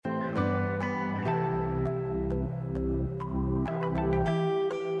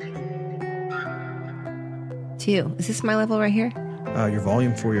2. Is this my level right here? Your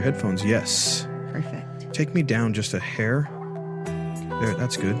volume for your headphones, yes. Perfect. Take me down just a hair. There,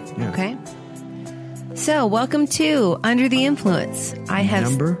 that's good. Yeah. Okay. So, welcome to Under the Influence. I have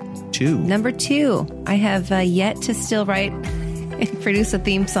Number 2. I have yet to still write and produce a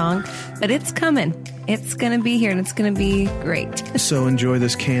theme song, but it's coming. It's going to be here, and it's going to be great. So enjoy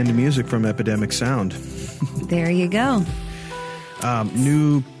this canned music from Epidemic Sound. There you go.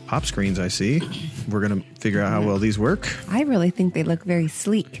 New pop screens, I see. We're going to figure out how well these work. I really think they look very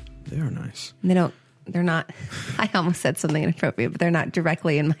sleek. They are nice. They're not, I almost said something inappropriate, but they're not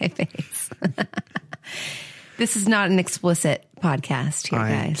directly in my face. This is not an explicit podcast here,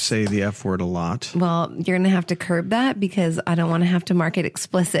 guys. I say the F word a lot. Well, you're going to have to curb that because I don't want to have to mark it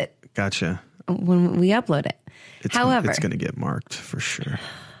explicit. Gotcha. When we upload it. It's going to get marked for sure.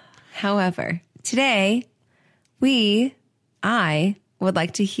 However, today, I would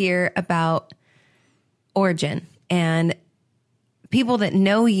like to hear about origin and people that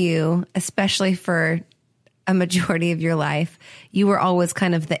know you, especially for a majority of your life. You were always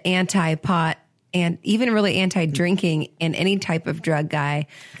kind of the anti-pot and even really anti-drinking and any type of drug guy.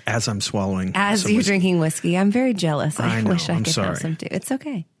 As I'm swallowing. As you're drinking whiskey. I'm very jealous. I wish I could have some too. It's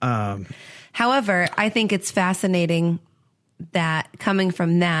okay. However, I think it's fascinating that coming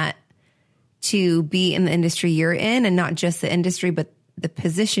from that to be in the industry you're in, and not just the industry, but the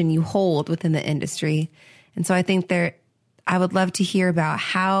position you hold within the industry. And so I think I would love to hear about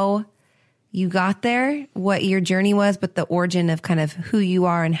how you got there, what your journey was, but the origin of kind of who you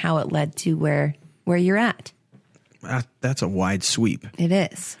are and how it led to where you're at. That's a wide sweep. It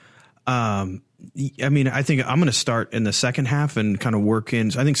is. I mean, I think I'm going to start in the second half and kind of work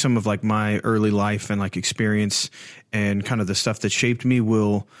in. I think some of like my early life and like experience and kind of the stuff that shaped me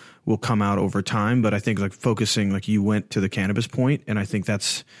will come out over time. But I think like focusing, like you went to the cannabis point, and I think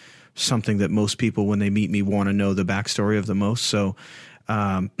that's something that most people, when they meet me, want to know the backstory of the most. So,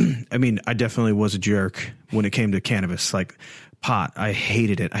 I mean, I definitely was a jerk when it came to cannabis. Like pot, I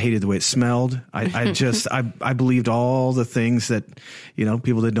hated it. I hated the way it smelled. I believed all the things that,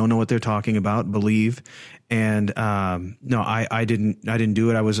 people that don't know what they're talking about believe. And, no, I didn't do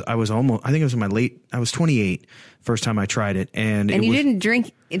it. I was almost, I think it was I was 28 first time I tried it. And you didn't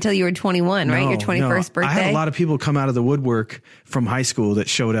drink until you were 21, right? Your 21st birthday. I had a lot of people come out of the woodwork from high school that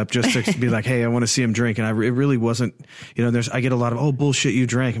showed up just to be like, hey, I want to see him drink. And it really wasn't, I get a lot of, oh, bullshit, you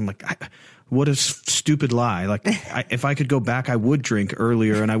drank. I'm like, what a stupid lie. Like if I could go back, I would drink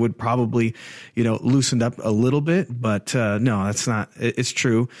earlier and I would probably, loosened up a little bit, but, no, that's not, it's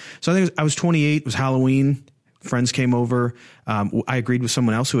true. So I think I was 28, it was Halloween. Friends came over. I agreed with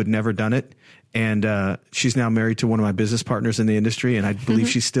someone else who had never done it. And, she's now married to one of my business partners in the industry. And I believe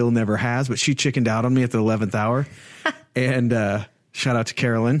she still never has, but she chickened out on me at the 11th hour. And, shout out to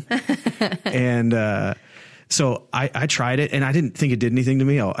Carolyn. And, so I tried it and I didn't think it did anything to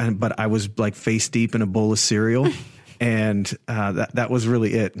me, but I was like face deep in a bowl of cereal and that was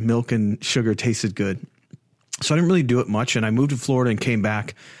really it. Milk and sugar tasted good. So I didn't really do it much. And I moved to Florida and came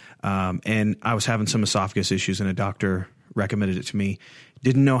back and I was having some esophagus issues and a doctor recommended it to me.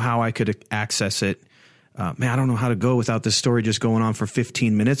 Didn't know how I could access it. I don't know how to go without this story just going on for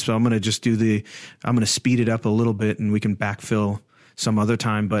 15 minutes. So I'm going to just I'm going to speed it up a little bit and we can backfill some other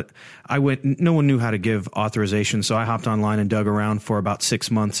time, but no one knew how to give authorization. So I hopped online and dug around for about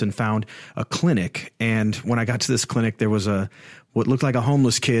 6 months and found a clinic. And when I got to this clinic, there was what looked like a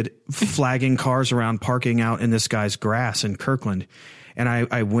homeless kid flagging cars around, parking out in this guy's grass in Kirkland. And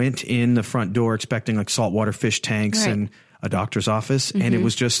I went in the front door expecting like saltwater fish tanks and a doctor's office. Mm-hmm. And it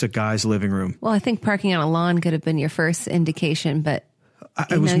was just a guy's living room. Well, I think parking on a lawn could have been your first indication, but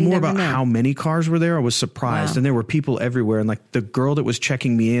it was more about how many cars were there. I was surprised. Wow. And there were people everywhere. And like the girl that was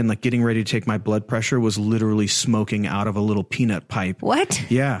checking me in, like getting ready to take my blood pressure, was literally smoking out of a little peanut pipe. What?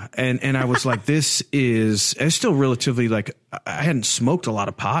 Yeah. And I was like, it's still relatively like, I hadn't smoked a lot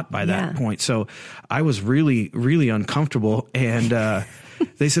of pot by that point. So I was really, really uncomfortable. And,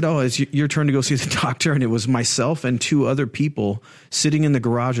 they said, oh, it's your turn to go see the doctor. And it was myself and 2 other people sitting in the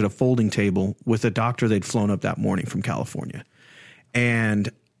garage at a folding table with a doctor they'd flown up that morning from California. And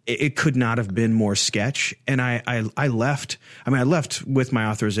it could not have been more sketch. And I left. I left with my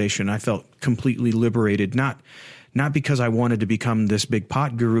authorization. I felt completely liberated, not because I wanted to become this big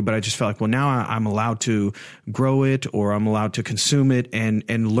pot guru, but I just felt like, well, now I'm allowed to grow it or I'm allowed to consume it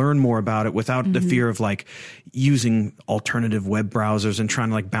and learn more about it without the fear of like using alternative web browsers and trying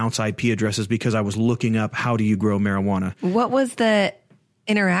to like bounce IP addresses because I was looking up how do you grow marijuana. What was the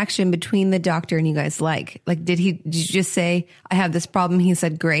interaction between the doctor and you guys like? Like, did you just say, I have this problem? He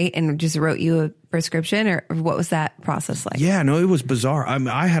said, great. And just wrote you a prescription, or what was that process like? Yeah, no, it was bizarre.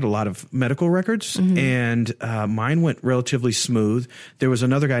 I had a lot of medical records and mine went relatively smooth. There was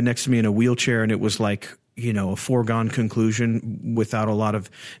another guy next to me in a wheelchair and it was like, you know, a foregone conclusion without a lot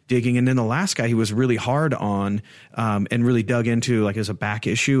of digging. And then the last guy he was really hard on and really dug into, like, as a back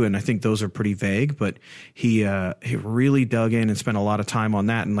issue. And I think those are pretty vague, but he really dug in and spent a lot of time on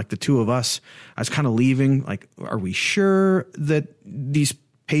that. And like the two of us, I was kind of leaving, like, are we sure that these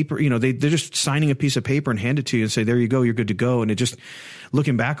paper, you know, they're just signing a piece of paper and hand it to you and say, there you go, you're good to go. And it just,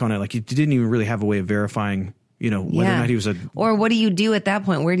 looking back on it, like, you didn't even really have a way of verifying, you know, whether or not he was or what do you do at that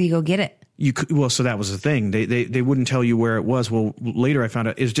point? Where do you go get it? Well, so that was the thing. They wouldn't tell you where it was. Well, later I found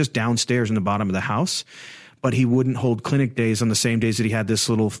out it was just downstairs in the bottom of the house, but he wouldn't hold clinic days on the same days that he had this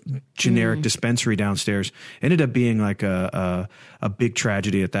little generic dispensary downstairs. Ended up being like a big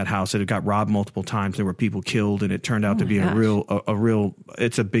tragedy at that house. It had got robbed multiple times. There were people killed, and it turned out to be a real,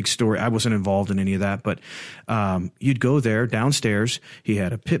 it's a big story. I wasn't involved in any of that, but you'd go there downstairs. He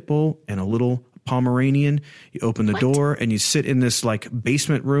had a pit bull and a little Pomeranian. You open the door and you sit in this like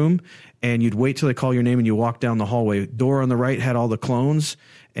basement room, and you'd wait till they call your name and you walk down the hallway. Door on the right had all the clones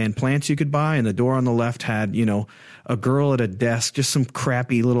and plants you could buy, and the door on the left had, you know, a girl at a desk, just some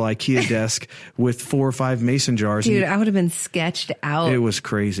crappy little IKEA desk with 4 or 5 mason jars. Dude, I would have been sketched out. It was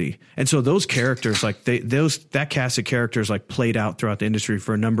crazy. And so those characters, like that cast of characters, like played out throughout the industry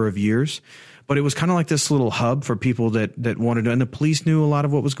for a number of years. But it was kind of like this little hub for people that wanted to, and the police knew a lot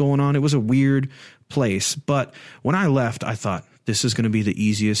of what was going on. It was a weird place. But when I left, I thought, this is going to be the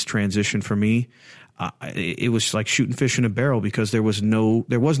easiest transition for me. It was like shooting fish in a barrel, because there was no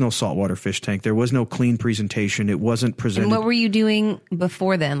saltwater fish tank. There was no clean presentation. It wasn't presented. And what were you doing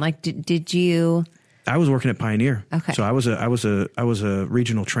before then? Like, did you? I was working at Pioneer. Okay. So I was a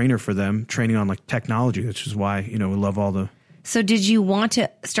regional trainer for them, training on like technology, which is why, you know, we love all the. So did you want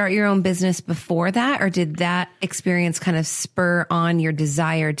to start your own business before that, or did that experience kind of spur on your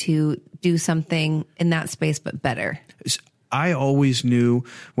desire to do something in that space but better? I always knew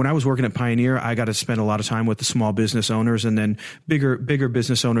when I was working at Pioneer, I got to spend a lot of time with the small business owners and then bigger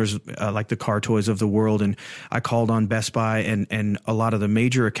business owners like the Car Toys of the world. And I called on Best Buy and a lot of the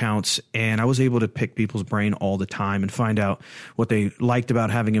major accounts, and I was able to pick people's brain all the time and find out what they liked about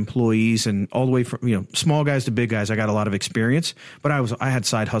having employees, and all the way from, you know, small guys to big guys. I got a lot of experience, but I had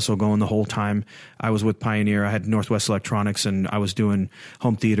side hustle going the whole time I was with Pioneer. I had Northwest Electronics, and I was doing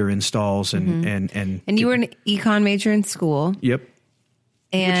home theater installs and you were an econ major in school. Yep.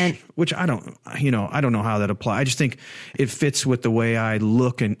 And which I don't know how that applies. I just think it fits with the way I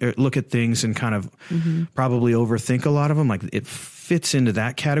look at things and kind of probably overthink a lot of them. Like, it fits into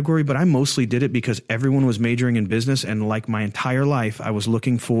that category, but I mostly did it because everyone was majoring in business. And like my entire life, I was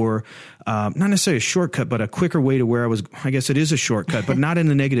looking for, not necessarily a shortcut, but a quicker way to where I was. I guess it is a shortcut, but not in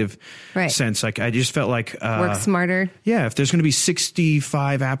the negative sense. Like, I just felt like, work smarter. Yeah. If there's going to be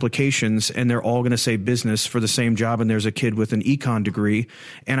 65 applications and they're all going to say business for the same job, and there's a kid with an econ degree,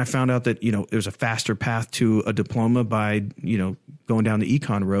 and I found out that, you know, there's a faster path to a diploma by, you know, going down the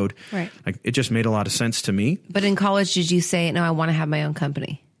econ road. Right. Like, it just made a lot of sense to me. But in college, did you say, no, I want to have my own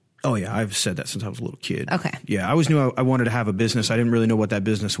company? Oh, yeah. I've said that since I was a little kid. Okay. Yeah. I always knew I wanted to have a business. I didn't really know what that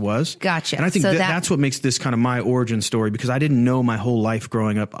business was. Gotcha. And I think that's what makes this kind of my origin story, because I didn't know my whole life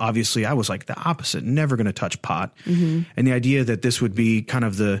growing up. Obviously, I was like the opposite, never going to touch pot. And the idea that this would be kind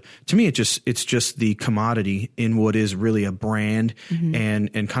of to me, it's just the commodity in what is really a brand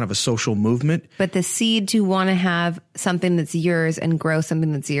and kind of a social movement. But the seed to want to have something that's yours and grow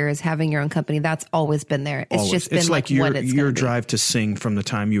something that's yours, having your own company, that's always been there. It's always. Just been like what it's your drive to sing from the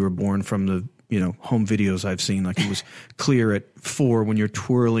time you were born, from the, you know, home videos I've seen. Like, it was clear at 4 when you're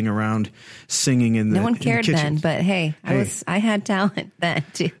twirling around singing in the kitchen. No one cared then, but hey, I had talent then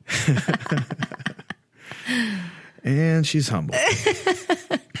too. And she's humble.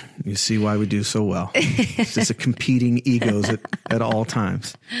 You see why we do so well. It's just a competing egos at all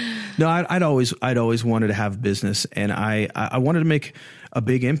times. No, I'd always wanted to have business, and I wanted to make a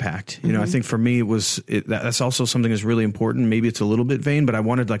big impact. You know, I think for me that's also something that's really important. Maybe it's a little bit vain, but I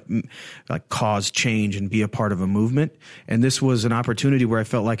wanted like cause change and be a part of a movement. And this was an opportunity where I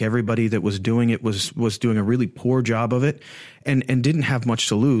felt like everybody that was doing it was doing a really poor job of it, and didn't have much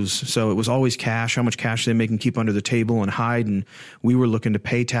to lose. So it was always cash. How much cash they make and keep under the table and hide. And we were looking to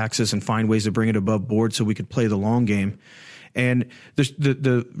pay taxes and find ways to bring it above board so we could play the long game. And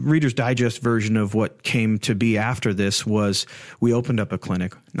the Reader's Digest version of what came to be after this was we opened up a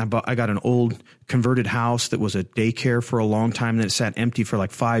clinic. I got an old converted house that was a daycare for a long time, and it sat empty for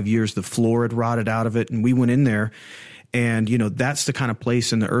like 5 years. The floor had rotted out of it, and we went in there. And, that's the kind of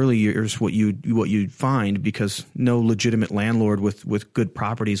place in the early years what you'd find, because no legitimate landlord with good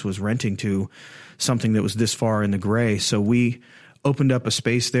properties was renting to something that was this far in the gray. So we opened up a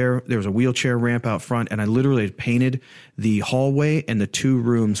space there. There was a wheelchair ramp out front, and I literally painted the hallway and the 2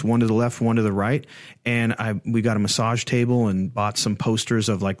 rooms, one to the left, one to the right. And we got a massage table and bought some posters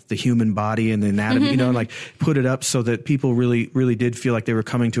of like the human body and the anatomy, like put it up so that people really, really did feel like they were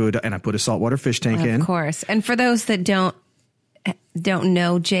coming to it. And I put a saltwater fish tank in. Of course. And for those that don't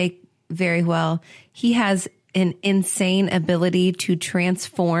know Jake very well, he has an insane ability to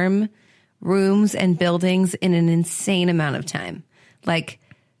transform rooms and buildings in an insane amount of time. Like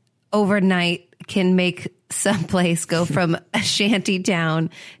overnight can make some place go from a shanty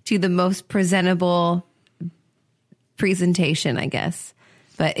town to the most presentable presentation, I guess.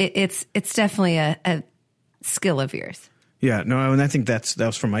 But it's definitely a skill of yours. Yeah, no, and I think that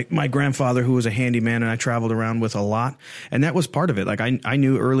was from my grandfather, who was a handyman, and I traveled around with a lot. And that was part of it. Like I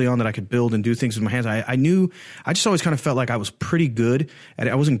knew early on that I could build and do things with my hands. I just always kind of felt like I was pretty good at it.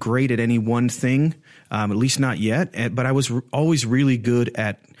 I wasn't great at any one thing, at least not yet, but I was always really good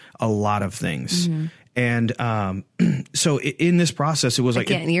at a lot of things. Mm-hmm. And so in this process, it was like,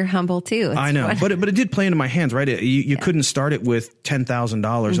 again, you're humble too. It's I know, fun. but it did play into my hands, right? You couldn't start it with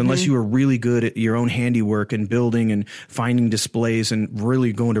 $10,000 unless you were really good at your own handiwork and building and finding displays and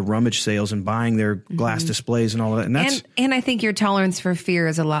really going to rummage sales and buying their glass displays and all of that. And I think your tolerance for fear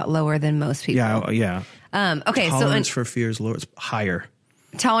is a lot lower than most people. Yeah. Okay. Tolerance for fear is lower. It's higher.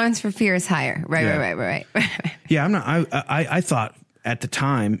 Tolerance for fear is higher. Right. Yeah. I thought at the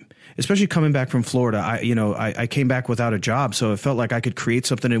time, especially coming back from Florida, I came back without a job. So it felt like I could create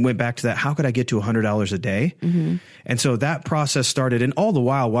something, and went back to that. How could I get to $100 a day? Mm-hmm. And so that process started. And all the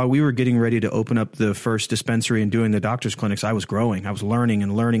while we were getting ready to open up the first dispensary and doing the doctor's clinics, I was growing. I was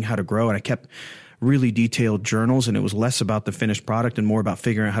learning how to grow. And I kept really detailed journals, and it was less about the finished product and more about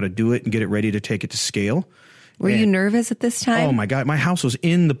figuring out how to do it and get it ready to take it to scale. Were you nervous at this time? Oh my God. My house was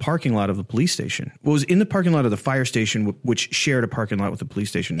in the parking lot of the police station. Well, it was in the parking lot of the fire station, which shared a parking lot with the police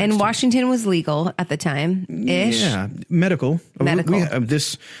station. And Washington was legal at the time-ish? Yeah. Medical.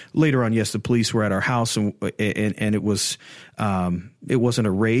 This later on, yes, the police were at our house, and it was, it wasn't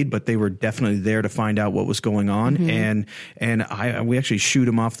a raid, but they were definitely there to find out what was going on. Mm-hmm. And we actually shooed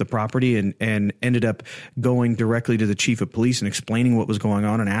him off the property and ended up going directly to the chief of police and explaining what was going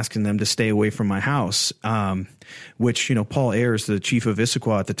on and asking them to stay away from my house. Which, Paul Ayers, the chief of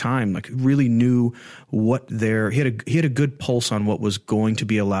Issaquah at the time, like really knew he had a good pulse on what was going to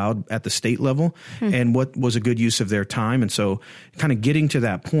be allowed at the state level and what was a good use of their time. And so kind of getting to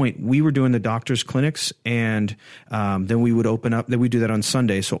that point, we were doing the doctor's clinics, and then we would open up, then we do that on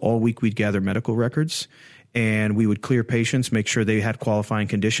Sunday. So all week we'd gather medical records, and we would clear patients, make sure they had qualifying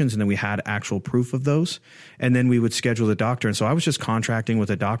conditions, and then we had actual proof of those. And then we would schedule the doctor. And so I was just contracting with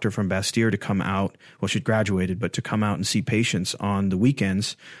a doctor from Bastyr to come out. Well, she'd graduated, but to come out and see patients on the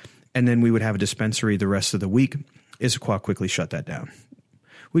weekends. And then we would have a dispensary the rest of the week. Issaquah quickly shut that down.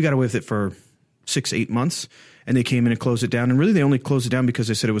 We got away with it for 6-8 months, and they came in and closed it down. And really, they only closed it down because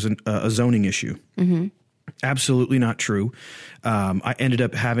they said it was a zoning issue. Mm-hmm. Absolutely not true. I ended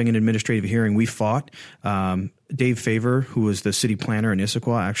up having an administrative hearing. We fought. Dave Favor, who was the city planner in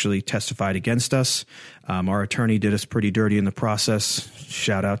Issaquah, actually testified against us. Our attorney did us pretty dirty in the process.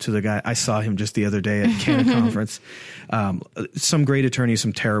 Shout out to the guy. I saw him just the other day at Canada Conference. Some great attorneys,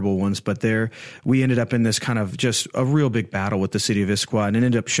 some terrible ones, but we ended up in this kind of just a real big battle with the city of Issaquah, and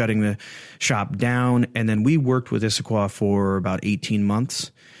ended up shutting the shop down. And then we worked with Issaquah for about 18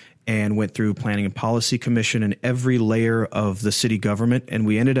 months. And went through Planning and Policy Commission and every layer of the city government. And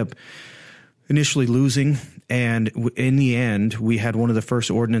we ended up initially losing. And in the end, we had one of the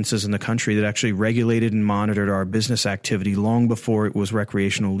first ordinances in the country that actually regulated and monitored our business activity long before it was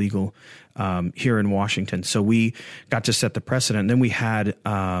recreational legal here in Washington. So we got to set the precedent. And then we had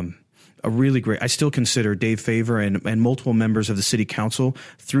a really great, I still consider Dave Favor and multiple members of the city council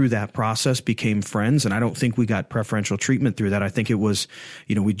through that process became friends. And I don't think we got preferential treatment through that. I think it was,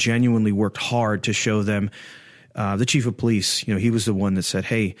 we genuinely worked hard to show them. The chief of police, he was the one that said,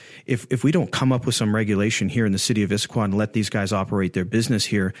 hey, if we don't come up with some regulation here in the city of Issaquah and let these guys operate their business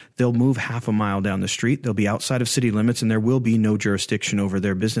here, they'll move half a mile down the street. They'll be outside of city limits, and there will be no jurisdiction over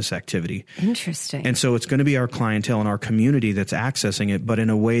their business activity. Interesting. And so it's going to be our clientele and our community that's accessing it, but in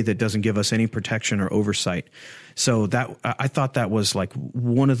a way that doesn't give us any protection or oversight. So I thought that was like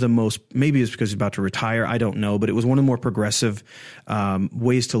one of the most, maybe it's because he's about to retire, I don't know, but it was one of the more progressive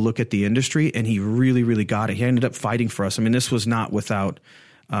ways to look at the industry, and he really, really got it. He ended up fighting for us. I mean, this was not without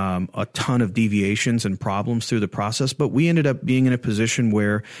a ton of deviations and problems through the process. But we ended up being in a position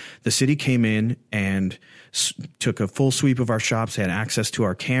where the city came in and took a full sweep of our shops, had access to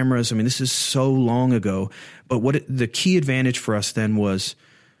our cameras. I mean, this is so long ago. But the key advantage for us then was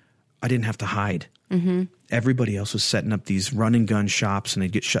I didn't have to hide. Mm-hmm. Everybody else was setting up these run and gun shops, and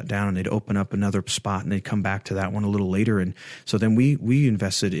they'd get shut down and they'd open up another spot and they'd come back to that one a little later. And so then we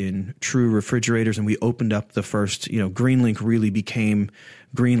invested in true refrigerators, and we opened up the first, GreenLink really became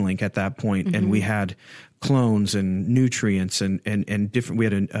GreenLink at that point. Mm-hmm. And we had clones and nutrients and different, we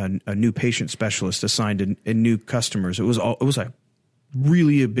had a new patient specialist assigned and new customers. It was a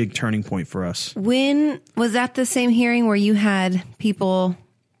really a big turning point for us. When was that the same hearing where you had people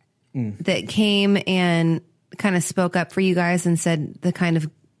that came and kind of spoke up for you guys and said the kind of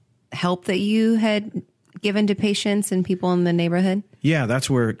help that you had given to patients and people in the neighborhood? Yeah, that's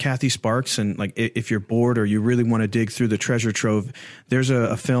where Kathy Sparks, and like if you're bored or you really want to dig through the treasure trove, there's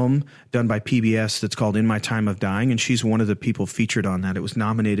a film done by PBS that's called In My Time of Dying, and she's one of the people featured on that. It was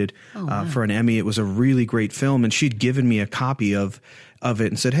nominated for an Emmy. It was a really great film, and she'd given me a copy of it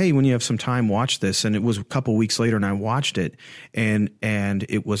and said, hey, when you have some time, watch this. And it was a couple weeks later and I watched it, and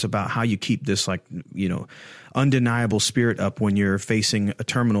it was about how you keep this undeniable spirit up when you're facing a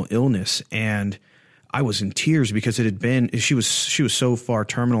terminal illness. And I was in tears because she was so far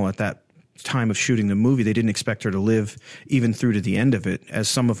terminal at that time of shooting the movie. They didn't expect her to live even through to the end of it, as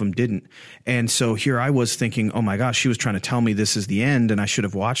some of them didn't. And so here I was thinking, oh my gosh, she was trying to tell me this is the end and I should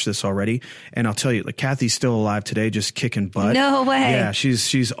have watched this already. And I'll tell you, Kathy's still alive today, just kicking butt. No way. Yeah,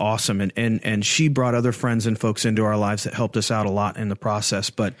 she's awesome. And she brought other friends and folks into our lives that helped us out a lot in the process.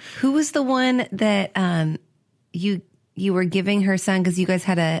 But who was the one that you were giving her son, because you guys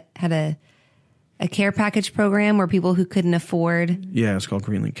had a care package program where people who couldn't afford. Yeah, it's called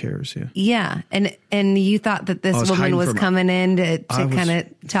GreenLink Cares. Yeah. Yeah. And you thought that this woman was coming in to kind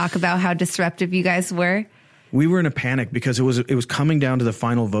of talk about how disruptive you guys were? We were in a panic because it was coming down to the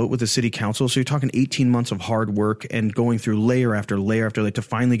final vote with the city council. So you're talking 18 months of hard work and going through layer after layer after layer to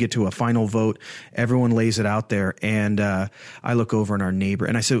finally get to a final vote. Everyone lays it out there. And I look over at our neighbor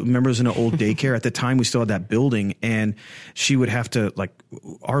and I said, remember, it was in an old daycare. At the time, we still had that building, and she would have to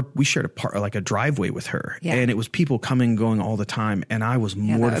we shared a driveway with her. Yeah. And it was people coming, going all the time. And I was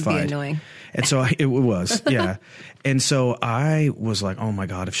mortified. That would be annoying. And so it was, yeah. And so I was like, oh my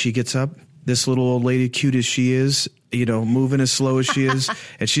God, if she gets up, this little old lady, cute as she is, moving as slow as she is,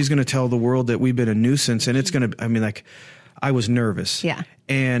 and she's going to tell the world that we've been a nuisance. And it's going to, I was nervous. Yeah.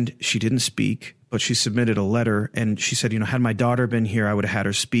 And she didn't speak, but she submitted a letter, and she said, had my daughter been here, I would have had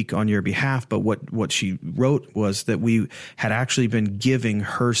her speak on your behalf. But what she wrote was that we had actually been giving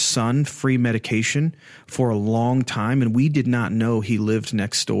her son free medication for a long time, and we did not know he lived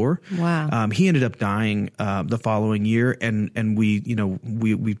next door. Wow. He ended up dying the following year, and we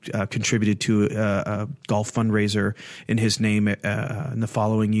contributed to a golf fundraiser in his name in the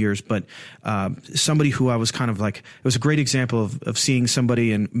following years. But somebody who I was kind of it was a great example of seeing somebody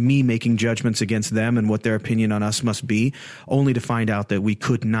and me making judgments against them and what their opinion on us must be, only to find out that we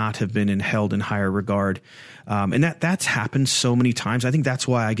could not have been held in higher regard. And that's happened so many times. I think that's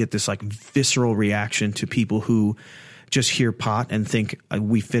why I get this visceral reaction to people who just hear pot and think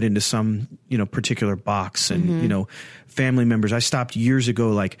we fit into some, particular box. And, family members, I stopped years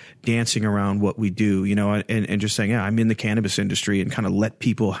ago, dancing around what we do, and just saying, yeah, I'm in the cannabis industry, and kind of let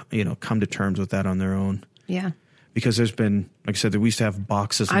people, come to terms with that on their own. Yeah. Because there's been, like I said, we used to have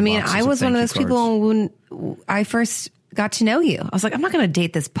boxes and boxes I was of one of those cards. people when I first got to know you. I was like, I'm not going to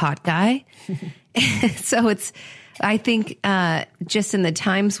date this pot guy. So I think just in the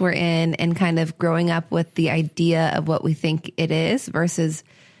times we're in and kind of growing up with the idea of what we think it is versus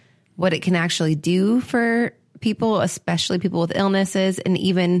what it can actually do for people, especially people with illnesses and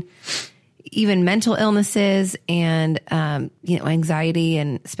even mental illnesses and, anxiety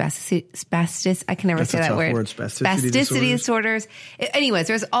and spasticity. I can never say that word. Spasticity disorders. Anyways,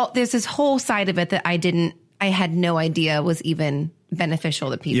 there's this whole side of it that I had no idea was even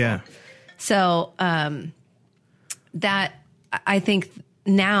beneficial to people. Yeah. So, that I think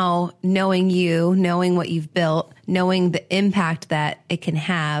now knowing you, knowing what you've built, knowing the impact that it can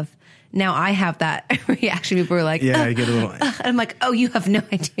have, now I have that reaction. People are like, yeah, I get a little, I'm like, oh, you have no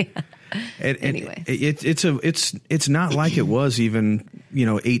idea. Anyway, it's not like it was even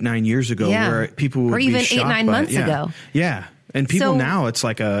 8-9 years ago, where people would or even be shocked 8-9 months ago. Yeah, and people now it's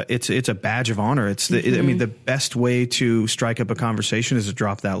it's a badge of honor. It's the best way to strike up a conversation is to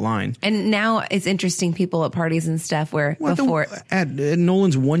drop that line. And now it's interesting, people at parties and stuff where before at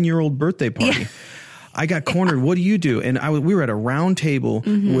Nolan's 1-year-old birthday party. Yeah. I got cornered. What do you do? And we were at a round table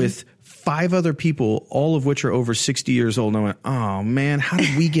with 5 other people, all of which are over 60 years old. And I went, oh man, how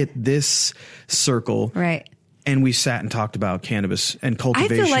did we get this circle? Right. And we sat and talked about cannabis and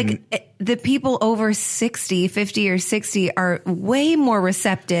cultivation. I feel like the people over 60, 50 or 60 are way more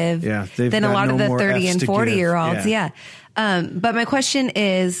receptive than a lot of the 30 and 40-year-olds. Yeah. But my question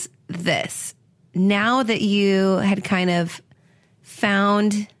is this. Now that you had kind of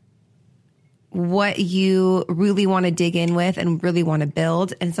found what you really want to dig in with and really want to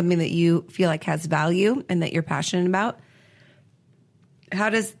build and something that you feel like has value and that you're passionate about, how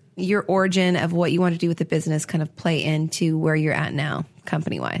does your origin of what you want to do with the business kind of play into where you're at now,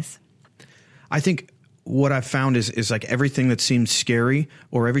 company-wise? I think what I've found is like everything that seemed scary,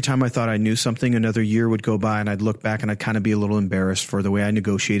 or every time I thought I knew something, another year would go by and I'd look back and I'd kind of be a little embarrassed for the way I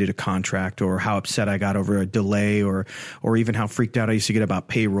negotiated a contract, or how upset I got over a delay, or even how freaked out I used to get about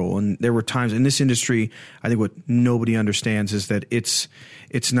payroll. And there were times in this industry, I think what nobody understands is that it's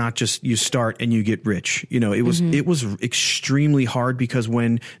not just you start and you get rich. You know, it was extremely hard, because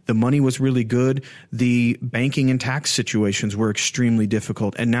when the money was really good, the banking and tax situations were extremely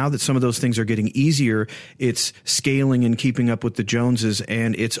difficult. And now that some of those things are getting easier, it's scaling and keeping up with the Joneses,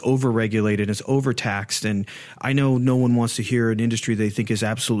 and it's overregulated, it's overtaxed. And I know no one wants to hear an industry they think is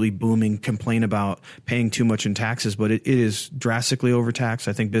absolutely booming complain about paying too much in taxes, but it is drastically overtaxed.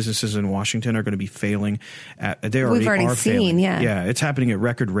 I think businesses in Washington are going to be failing. We've already seen, yeah, it's happening at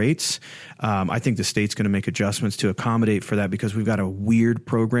record rates. I think the state's going to make adjustments to accommodate for that, because we've got a weird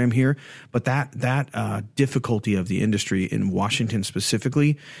program here. But that difficulty of the industry in Washington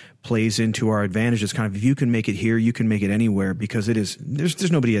specifically plays into our advantage. It's kind of, if you can make it here, you can make it anywhere, because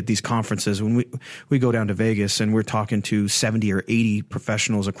there's nobody at these conferences. When we go down to Vegas and we're talking to 70 or 80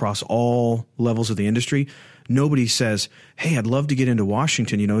 professionals across all levels of the industry, nobody says, hey, I'd love to get into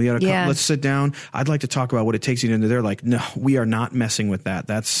Washington. You know, let's sit down. I'd like to talk about what it takes to get into there. Like, no, we are not messing with that.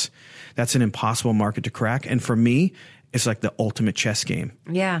 That's an impossible market to crack. And for me, it's like the ultimate chess game.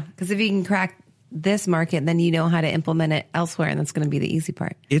 Yeah, because if you can crack this market, then you know how to implement it elsewhere, and that's going to be the easy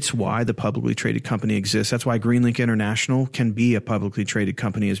part. It's why the publicly traded company exists. That's why GreenLink International can be a publicly traded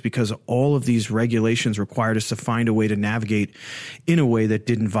company, is because all of these regulations required us to find a way to navigate in a way that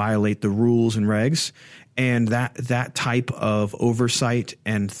didn't violate the rules and regs. And that type of oversight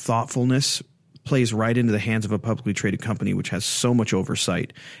and thoughtfulness plays right into the hands of a publicly traded company, which has so much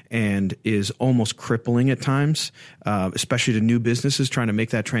oversight and is almost crippling at times, especially to new businesses trying to make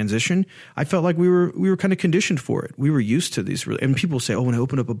that transition. I felt like we were kind of conditioned for it. We were used to these, and people say, oh, when I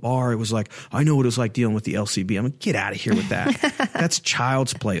opened up a bar, it was like, I know what it was like dealing with the LCB. I'm like, get out of here with that. That's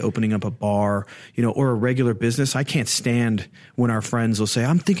child's play, opening up a bar, you know, or a regular business. I can't stand when our friends will say,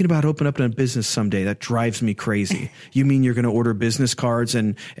 I'm thinking about opening up a business someday. That drives me crazy. You mean you're going to order business cards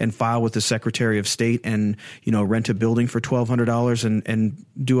and file with the Secretary of State and, you know, rent a building for $1,200 and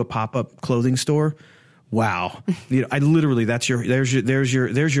do a pop-up clothing store? Wow. You know, I literally, there's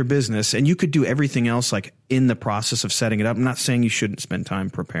your business, and you could do everything else like in the process of setting it up. I'm not saying you shouldn't spend time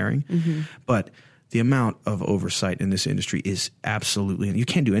preparing, but the amount of oversight in this industry is absolutely, you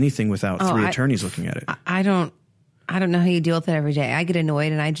can't do anything without 3 attorneys looking at it. I don't know how you deal with it every day. I get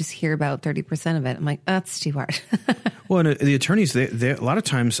annoyed and I just hear about 30% of it. I'm like, that's too hard. Well, and the attorneys, they a lot of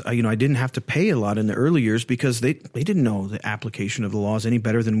times, you know, I didn't have to pay a lot in the early years because they didn't know the application of the laws any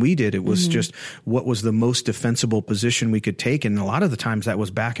better than we did. It was just what was the most defensible position we could take. And a lot of the times that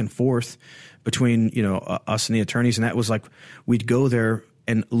was back and forth between, you know, us and the attorneys. And that was like, we'd go there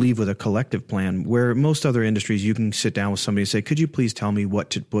and leave with a collective plan, where most other industries, you can sit down with somebody and say, could you please tell me what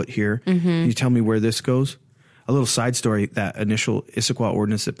to put here? Can you tell me where this goes? A little side story, that initial Issaquah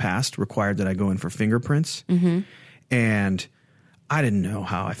ordinance that passed required that I go in for fingerprints. And I didn't know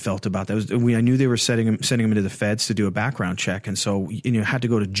how I felt about that. I knew they were sending them into the feds to do a background check. And so, you know, had to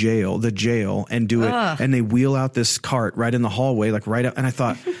go to the jail and do it. And they wheel out this cart right in the hallway, like right up. And I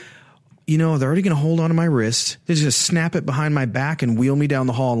thought, you know, they're already going to hold on to my wrist. They just snap it behind my back and wheel me down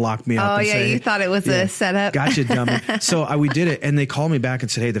the hall and lock me up. Oh, and yeah, say, you thought it was a setup. Gotcha, dummy. So we did it, and they called me back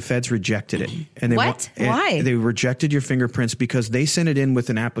and said, hey, the feds rejected it. And Why? They rejected your fingerprints because they sent it in with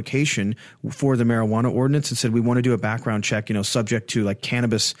an application for the marijuana ordinance and said, we want to do a background check, you know, subject to like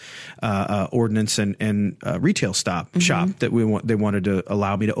cannabis ordinance and retail shop that they wanted to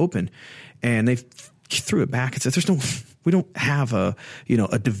allow me to open. And they threw it back and said, we don't have a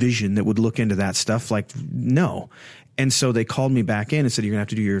division that would look into that stuff. Like, no. And so they called me back in and said, you're gonna have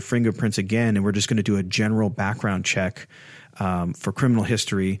to do your fingerprints again. And we're just going to do a general background check, for criminal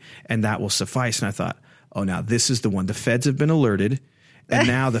history. And that will suffice. And I thought, oh, now this is the one. The feds have been alerted. And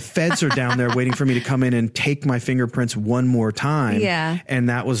now the feds are down there waiting for me to come in and take my fingerprints one more time. Yeah. And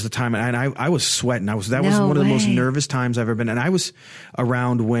that was the time. And I was sweating. That was one of the most nervous times I've ever been. And I was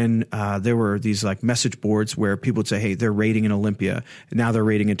around when there were these like message boards where people would say, hey, they're raiding in Olympia. And now they're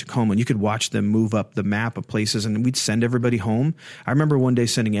raiding in Tacoma. And you could watch them move up the map of places, and we'd send everybody home. I remember one day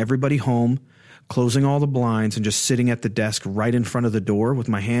sending everybody home, closing all the blinds, and just sitting at the desk right in front of the door with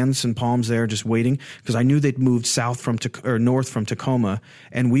my hands and palms there, just waiting, because I knew they'd moved north from Tacoma,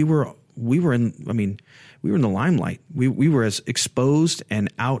 and we were in the limelight. We were as exposed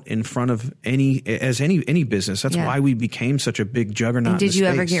and out in front of any business. That's why we became such a big juggernaut. And did you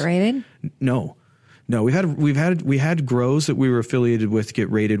ever get raided? No. We had grows that we were affiliated with get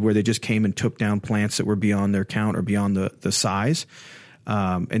raided, where they just came and took down plants that were beyond their count or beyond the size.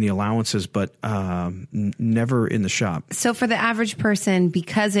 And the allowances, but never in the shop. So for the average person,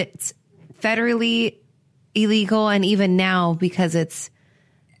 because it's federally illegal, and even now because it's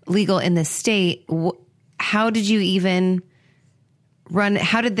legal in the state, how did you even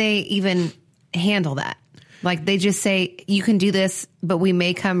how did they even handle that? Like, they just say, you can do this, but we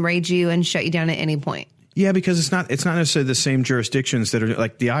may come raid you and shut you down at any point. Yeah, because it's not necessarily the same jurisdictions that are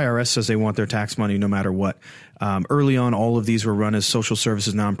like the IRS says they want their tax money no matter what. Early on, all of these were run as social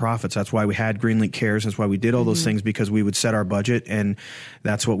services nonprofits. That's why we had Greenlink Cares. That's why we did all those things, because we would set our budget, and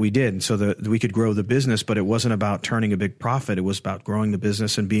that's what we did. So that we could grow the business, but it wasn't about turning a big profit. It was about growing the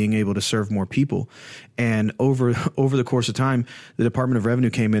business and being able to serve more people. And over the course of time, the Department of Revenue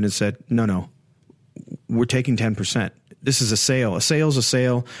came in and said, no, we're taking 10%. This is a sale. A sale's a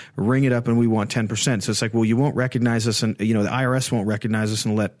sale. Ring it up, and we want 10%. So it's like, well, you won't recognize us, and the IRS won't recognize us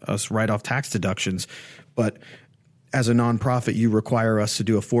and let us write off tax deductions. But as a nonprofit, you require us to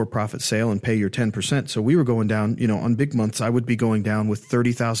do a for-profit sale and pay your 10%. So we were going down, on big months, I would be going down with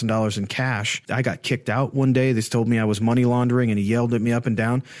 $30,000 in cash. I got kicked out one day. They told me I was money laundering, and he yelled at me up and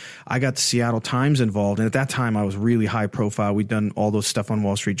down. I got the Seattle Times involved. And at that time, I was really high profile. We'd done all those stuff on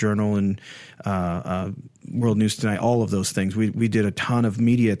Wall Street Journal and World News Tonight, all of those things. We did a ton of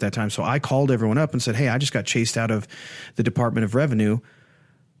media at that time. So I called everyone up and said, hey, I just got chased out of the Department of Revenue,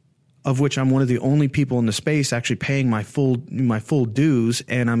 of which I'm one of the only people in the space actually paying my full dues,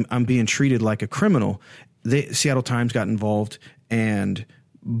 and I'm being treated like a criminal. The Seattle Times got involved, and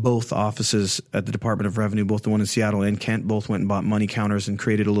both offices at the Department of Revenue, both the one in Seattle and Kent, both went and bought money counters and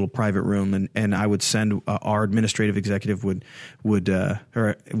created a little private room. And I would send our administrative executive would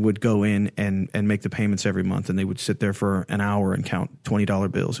go in and make the payments every month, and they would sit there for an hour and count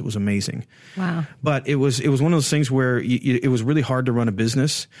 $20 bills. It was amazing. Wow. But it was one of those things where it was really hard to run a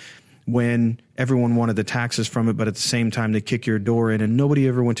business when everyone wanted the taxes from it, but at the same time they kick your door in, and nobody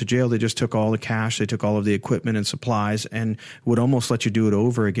ever went to jail. They just took all the cash, they took all of the equipment and supplies, and would almost let you do it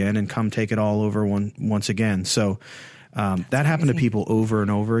over again and come take it all over once again. So that happened to people over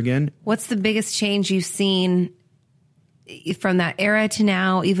and over again. What's the biggest change you've seen from that era to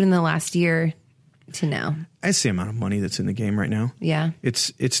now, even in the last year to now? It's the amount of money that's in the game right now. Yeah.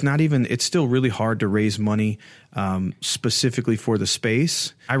 It's still really hard to raise money specifically for the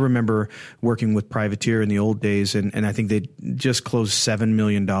space. I remember working with Privateer in the old days, and I think they just closed $7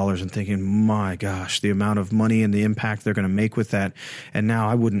 million, and thinking, my gosh, the amount of money and the impact they're going to make with that. And now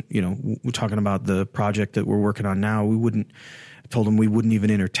I wouldn't, we're talking about the project that we're working on now. Told them we wouldn't even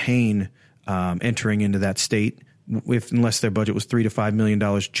entertain entering into that state unless their budget was $3 to $5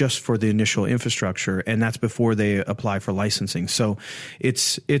 million just for the initial infrastructure, and that's before they apply for licensing. So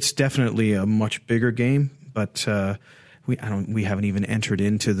it's definitely a much bigger game, but we haven't even entered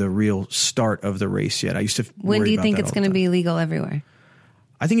into the real start of the race yet. I used to. When do you think it's going to be legal everywhere?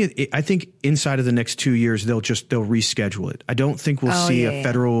 I think inside of the next 2 years they'll reschedule it. I don't think we'll see a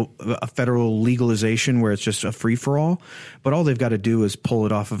federal legalization where it's just a free for all. But all they've got to do is pull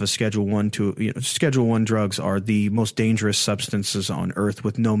it off of a Schedule 1 Schedule 1 drugs are the most dangerous substances on earth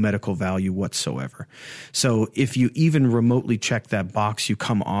with no medical value whatsoever. So if you even remotely check that box, you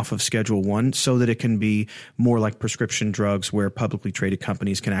come off of Schedule 1 so that it can be more like prescription drugs where publicly traded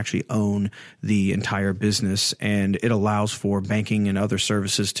companies can actually own the entire business, and it allows for banking and other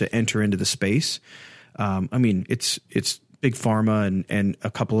services to enter into the space. It's big pharma and a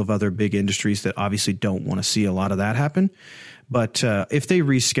couple of other big industries that obviously don't want to see a lot of that happen. But if they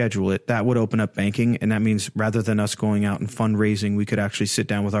reschedule it, that would open up banking. And that means rather than us going out and fundraising, we could actually sit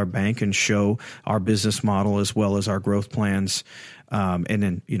down with our bank and show our business model as well as our growth plans, and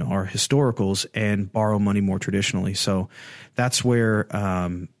then, our historicals, and borrow money more traditionally. So that's where,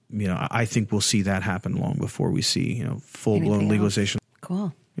 I think we'll see that happen long before we see, full-blown legalization.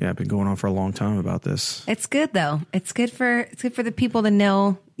 Cool. Yeah, I've been going on for a long time about this. It's good though. It's good for the people to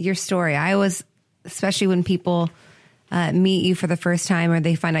know your story. I always, especially when people meet you for the first time or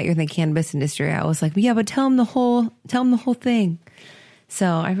they find out you're in the cannabis industry, I was like, yeah, but tell them the whole thing.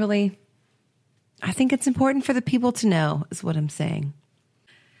 So I think it's important for the people to know is what I'm saying.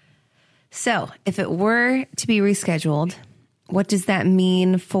 So if it were to be rescheduled, what does that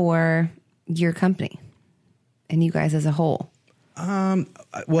mean for your company and you guys as a whole? Well,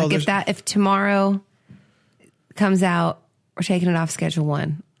 like if tomorrow comes out, we're taking it off Schedule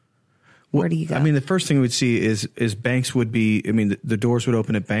 1. Where do you go? I mean, the first thing we'd see is banks would be, I mean, the doors would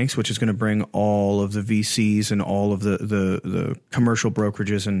open at banks, which is going to bring all of the VCs and all of the commercial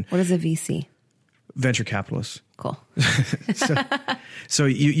brokerages. And what is a VC? Venture capitalists. Cool. So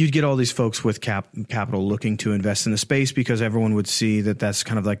you'd get all these folks with capital looking to invest in the space because everyone would see that that's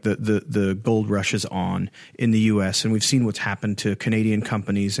kind of like the gold rush is on in the U.S. And we've seen what's happened to Canadian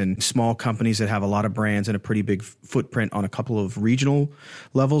companies and small companies that have a lot of brands and a pretty big footprint on a couple of regional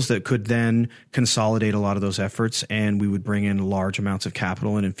levels that could then consolidate a lot of those efforts. And we would bring in large amounts of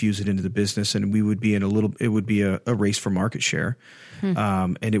capital and infuse it into the business. And we would be it would be a race for market share.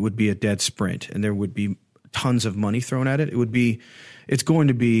 And it would be a dead sprint and there would be tons of money thrown at it. It's going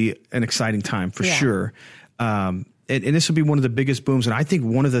to be an exciting time for sure. And this will be one of the biggest booms. And I think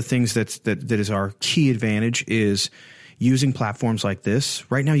one of the things that is our key advantage is using platforms like this.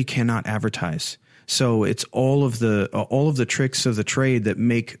 Right now, you cannot advertise. So it's all of the tricks of the trade that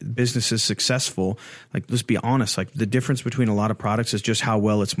make businesses successful. Like, let's be honest, like the difference between a lot of products is just how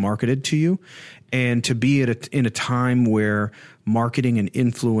well it's marketed to you. And to be in a time where marketing and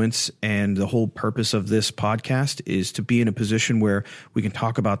influence and the whole purpose of this podcast is to be in a position where we can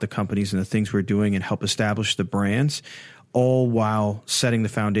talk about the companies and the things we're doing and help establish the brands, all while setting the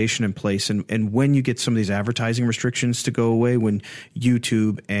foundation in place. And when you get some of these advertising restrictions to go away, when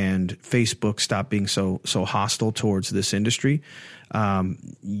YouTube and Facebook stop being so hostile towards this industry,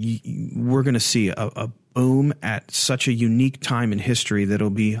 we're going to see a boom at such a unique time in history there's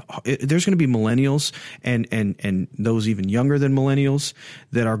going to be millennials and those even younger than millennials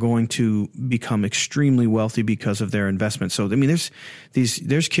that are going to become extremely wealthy because of their investment. So, I mean,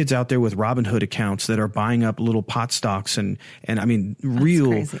 there's kids out there with Robinhood accounts that are buying up little pot stocks and I mean, we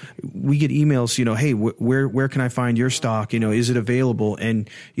get emails, hey, where can I find your stock? Is it available? And,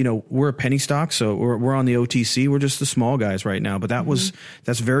 we're a penny stock, so we're on the OTC. We're just the small guys right now, but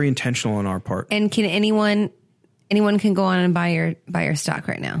that's very intentional on our part. And can anyone can go on and buy your stock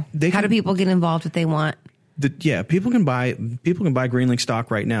right now? How do people get involved if they want? People can buy GreenLink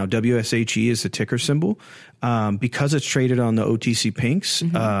stock right now. WSHE is the ticker symbol. Because it's traded on the OTC Pinks,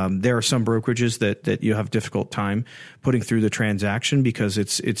 there are some brokerages that you have a difficult time putting through the transaction because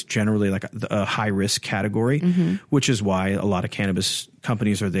it's generally like a high risk category, which is why a lot of cannabis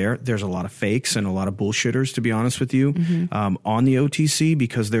companies are there. There's a lot of fakes and a lot of bullshitters, to be honest with you, on the OTC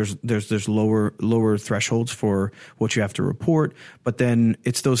because there's lower thresholds for what you have to report. But then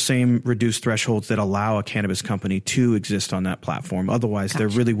it's those same reduced thresholds that allow a cannabis company to exist on that platform. Otherwise, there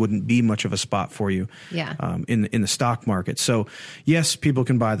really wouldn't be much of a spot for you. Yeah. In the stock market. So yes, people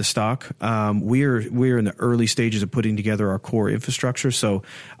can buy the stock. We're in the early stages of putting together our core infrastructure. So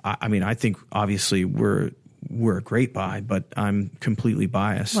I think obviously we're a great buy, but I'm completely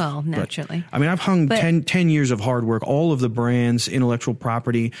biased. Well, naturally. But, I've hung 10 years of hard work, all of the brands, intellectual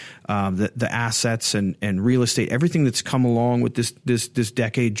property, the assets and real estate, everything that's come along with this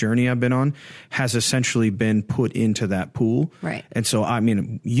decade journey I've been on has essentially been put into that pool. Right. And so,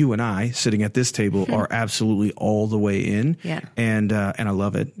 you and I sitting at this table are absolutely all the way in. Yeah. And I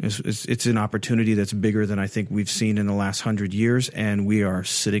love it. It's an opportunity that's bigger than I think we've seen in the last 100 years. And we are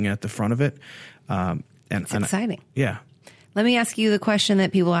sitting at the front of it. It's exciting. Yeah. Let me ask you the question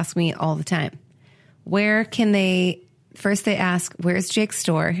that people ask me all the time. Where can they ask, where's Jake's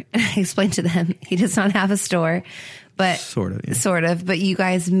store? I explain to them, he does not have a store, but sort of, but you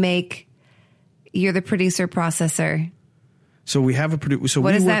guys you're the producer processor. So we have a producer. So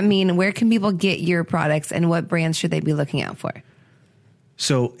what does that mean? Where can people get your products and what brands should they be looking out for?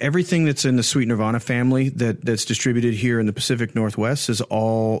 So everything that's in the Sweet Nirvana family that's distributed here in the Pacific Northwest is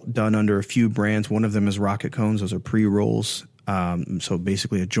all done under a few brands. One of them is Rocket Cones. Those are pre-rolls. So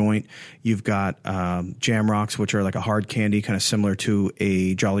basically a joint. You've got Jam Rocks, which are like a hard candy, kind of similar to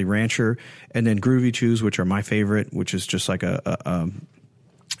a Jolly Rancher. And then Groovy Chews, which are my favorite, which is just like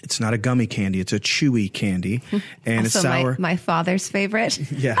it's not a gummy candy. It's a chewy candy. And also it's sour. My father's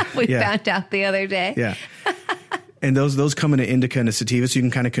favorite. Yeah. We found out the other day. Yeah. And those come in an indica and a sativa, so you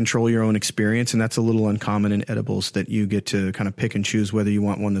can kind of control your own experience. And that's a little uncommon in edibles, that you get to kind of pick and choose whether you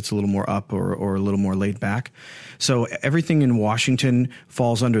want one that's a little more up or a little more laid back. So everything in Washington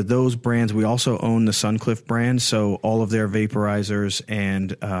falls under those brands. We also own the Suncliff brand, so all of their vaporizers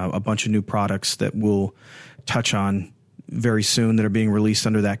and a bunch of new products that we'll touch on very soon that are being released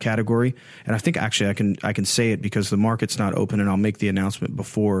under that category. And I think actually I can say it because the market's not open, and I'll make the announcement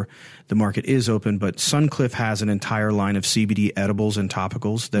before the market is open. But Suncliff has an entire line of CBD edibles and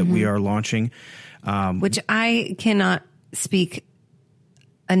topicals that we are launching. Which I cannot speak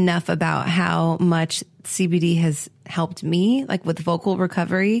enough about how much CBD has helped me, like with vocal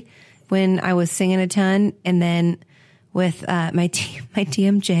recovery when I was singing a ton, and then with my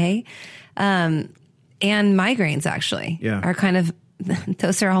TMJ, and migraines actually are kind of,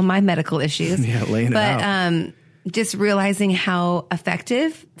 those are all my medical issues. Yeah, laying it out. Just realizing how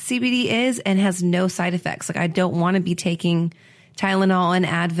effective CBD is and has no side effects. Like I don't want to be taking Tylenol and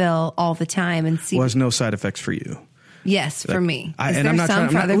Advil all the time, and CBD has no side effects for you. Yes, for me. I'm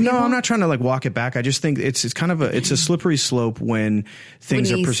not trying to like walk it back. I just think it's kind of a slippery slope when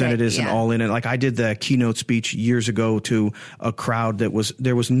things are presented as an all in. And like I did the keynote speech years ago to a crowd there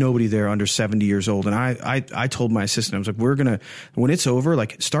was nobody there under 70 years old. And I told my assistant, I was like, when it's over,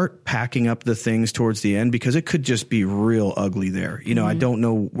 like start packing up the things towards the end, because it could just be real ugly there. You know, I don't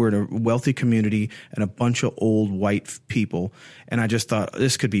know, we're in a wealthy community and a bunch of old white people. And I just thought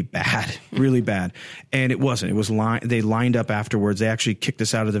this could be bad, really bad. And it wasn't. It was they lined up afterwards. They actually kicked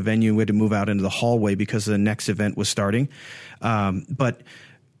us out of the venue. We had to move out into the hallway because the next event was starting. But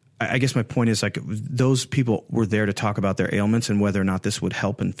I guess my point is, like, those people were there to talk about their ailments and whether or not this would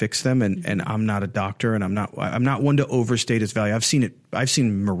help and fix them. And I'm not a doctor, and I'm not one to overstate its value. I've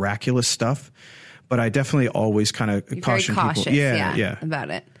seen miraculous stuff, but I definitely always kind of caution people. Yeah, about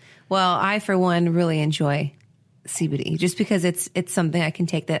it. Well, I, for one, really enjoy CBD just because it's something I can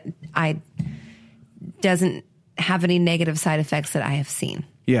take that doesn't have any negative side effects that I have seen.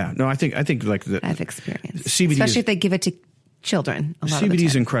 Yeah, no, I think like I've experienced CBD, especially if they give it to children. CBD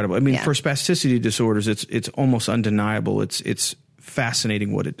is incredible. I mean, for spasticity disorders, it's almost undeniable. It's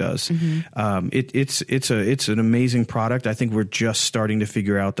fascinating what it does. It's an amazing product. I think we're just starting to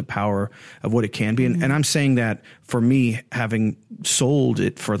figure out the power of what it can be. And I'm saying that for me, having sold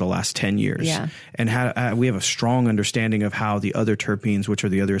it for the last 10 years and we have a strong understanding of how the other terpenes, which are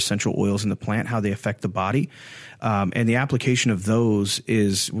the other essential oils in the plant, how they affect the body. And the application of those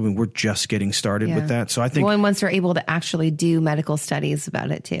we're just getting started with that. So I think, and once we're able to actually do medical studies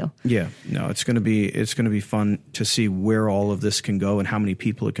about it too. Yeah, no, it's going to be fun to see where all of this can go and how many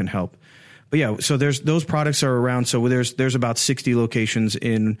people it can help. But yeah, so those products are around. So there's about 60 locations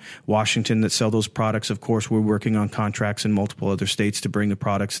in Washington that sell those products. Of course, we're working on contracts in multiple other states to bring the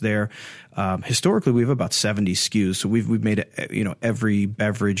products there. Historically, we have about 70 SKUs. So we've made every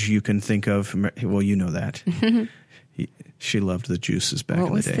beverage you can think of. Well, you know that. She loved the juices back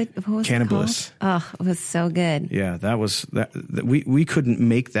in the day. What was Cannabliss. Oh, it was so good. Yeah, that was that. We couldn't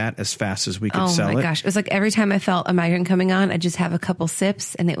make that as fast as we could sell it. Oh my gosh, it was like every time I felt a migraine coming on, I'd just have a couple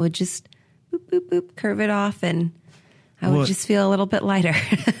sips, and it would just boop, boop, boop, curve it off, and I would just feel a little bit lighter.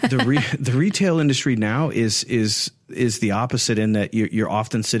 The retail industry now is the opposite, in that you're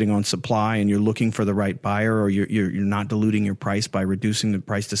often sitting on supply and you're looking for the right buyer, or you're not diluting your price by reducing the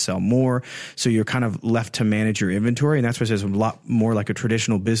price to sell more. So you're kind of left to manage your inventory, and that's why it's a lot more like a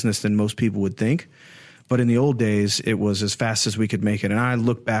traditional business than most people would think. But in the old days, it was as fast as we could make it. And I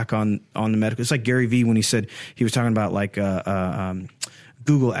look back on the medical. It's like Gary Vee when he said he was talking about like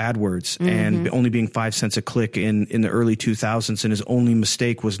Google AdWords and only being 5 cents a click in the early 2000s. And his only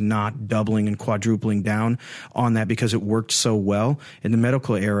mistake was not doubling and quadrupling down on that because it worked so well. In the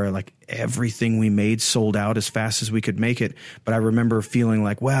medical era, like everything we made sold out as fast as we could make it. But I remember feeling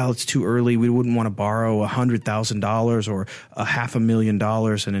like, well, it's too early. We wouldn't want to borrow $100,000 or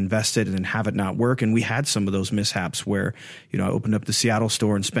 $500,000 and invest it and then have it not work. And we had some of those mishaps where, I opened up the Seattle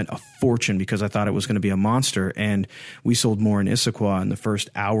store and spent a fortune because I thought it was going to be a monster. And we sold more in Issaquah in the first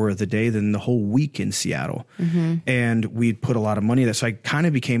hour of the day than the whole week in Seattle. And we'd put a lot of money in that. So I kind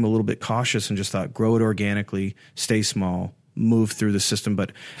of became a little bit cautious and just thought, grow it organically, stay small, move through the system.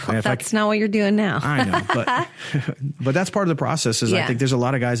 But that's not what you're doing now. I know, but that's part of the process. I think there's a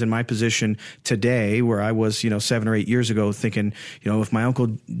lot of guys in my position today where I was, 7 or 8 years ago, thinking, if my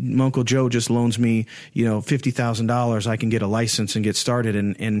uncle Joe just loans me, $50,000, I can get a license and get started.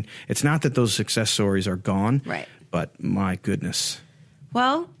 And it's not that those success stories are gone, right? But my goodness.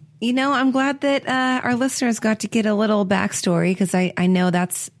 Well, I'm glad that our listeners got to get a little backstory, because I know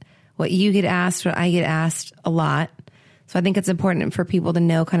that's what you get asked, what I get asked a lot. So I think it's important for people to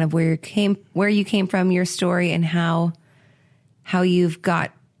know kind of where you came from, your story, and how you've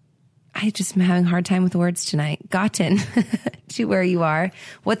got, I just am having a hard time with words tonight, gotten to where you are.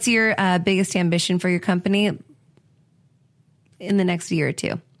 What's your biggest ambition for your company in the next year or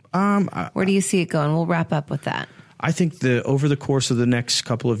two? Where do you see it going? We'll wrap up with that. I think over the course of the next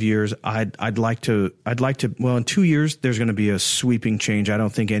couple of years, I'd like to, well, in 2 years, there's going to be a sweeping change. I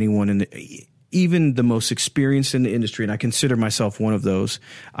don't think anyone even the most experienced in the industry, and I consider myself one of those,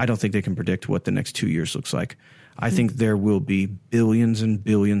 I don't think they can predict what the next 2 years looks like. I think there will be billions and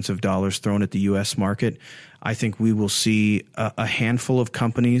billions of dollars thrown at the U.S. market. I think we will see a handful of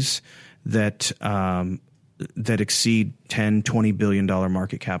companies that exceed $10, $20 billion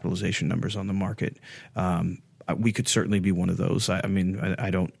market capitalization numbers on the market. We could certainly be one of those. I mean,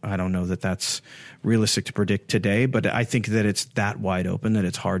 I don't know that that's realistic to predict today, but I think that it's that wide open that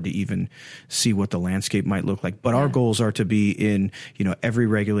it's hard to even see what the landscape might look like. But our goals are to be in, every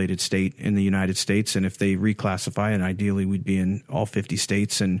regulated state in the United States. And if they reclassify, and ideally we'd be in all 50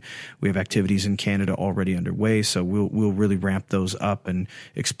 states, and we have activities in Canada already underway. So we'll really ramp those up and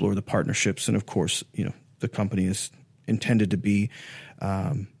explore the partnerships. And of course, the company is intended to be,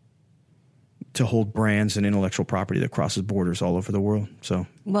 to hold brands and intellectual property that crosses borders all over the world. So,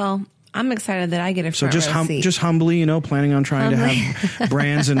 well, I'm excited that I get a front row seat. Just humbly, planning on trying to have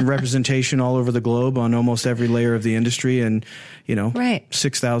brands and representation all over the globe on almost every layer of the industry, and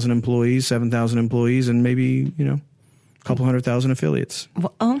 6,000 employees, 7,000 employees, and maybe a couple 100,000 affiliates.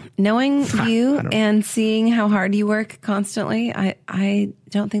 Well, knowing you and seeing how hard you work constantly, I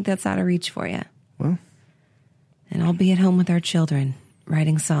don't think that's out of reach for you. Well, and I'll be at home with our children.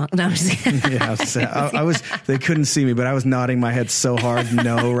 Writing songs. No, I'm just kidding. I was. They couldn't see me, but I was nodding my head so hard.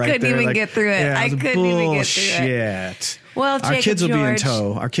 No, right couldn't there. Even get through it. I couldn't even get through it. Bullshit. Well, Jacob, our kids will George, be in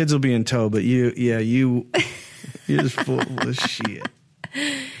tow. Our kids will be in tow, but you're just full of shit.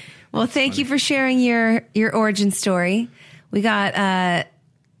 Well, thank you for sharing your origin story. We got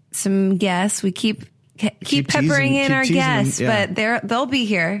some guests. We keep peppering in our guests, but they'll be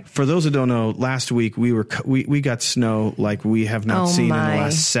here. For those who don't know, last week we got snow like we have not seen in the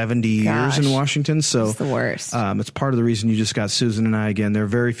last 70 years in Washington. So it's the worst. It's part of the reason you just got Susan and I again. There are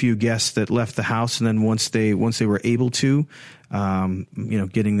very few guests that left the house, and then once they were able to,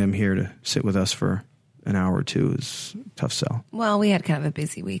 getting them here to sit with us for an hour or two is a tough sell. Well, we had kind of a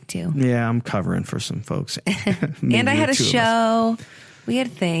busy week too. Yeah, I'm covering for some folks, and I had a show. We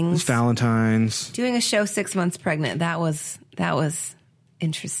had things. It was Valentine's. Doing a show 6 months pregnant. That was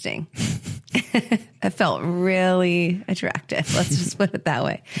interesting. It felt really attractive. Let's just put it that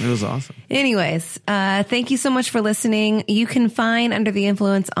way. It was awesome. Anyways, thank you so much for listening. You can find Under the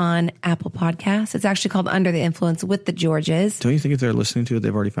Influence on Apple Podcasts. It's actually called Under the Influence with the Georges. Don't you think if they're listening to it,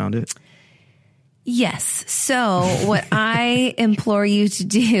 they've already found it? Yes. So what I implore you to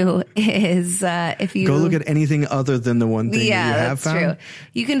do is if you go look at anything other than the one thing that you have found. True.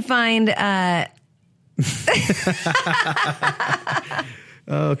 You can find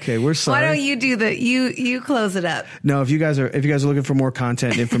okay, we're sorry. Why don't you do you close it up? No, if you guys are looking for more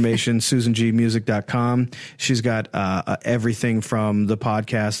content and information, SusanGmusic.com. She's got everything from the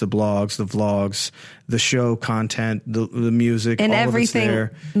podcast, the blogs, the vlogs, the show content, the music, and all everything.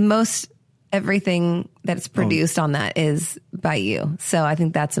 Of it's there. Everything that's produced on that is by you. So I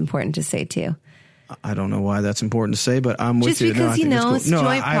think that's important to say too. I don't know why that's important to say, but I'm with you. Just because, it's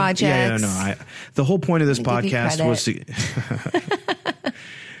joint projects. The whole point of this podcast was to...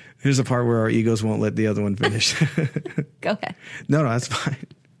 Here's the part where our egos won't let the other one finish. Go ahead. No, that's fine.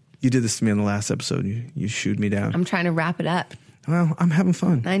 You did this to me in the last episode. You shooed me down. I'm trying to wrap it up. Well, I'm having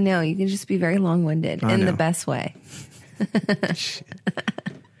fun. I know. You can just be very long-winded in the best way. Shit.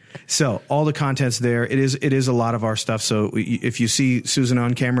 So all the content's there. It is a lot of our stuff. So if you see Susan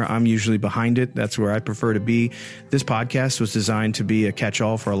on camera, I'm usually behind it. That's where I prefer to be. This podcast was designed to be a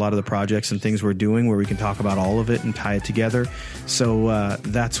catch-all for a lot of the projects and things we're doing, where we can talk about all of it and tie it together. So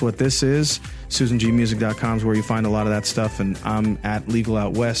that's what this is. SusanGmusic.com is where you find a lot of that stuff. And I'm at Legal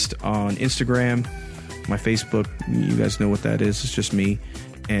Out West on Instagram. My Facebook, you guys know what that is. It's just me.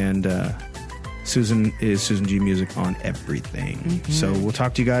 And Susan is Susan G Music on everything. Mm-hmm. So we'll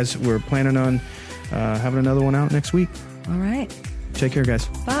talk to you guys. We're planning on having another one out next week. All right. Take care, guys.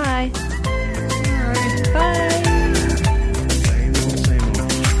 Bye. All right. Bye.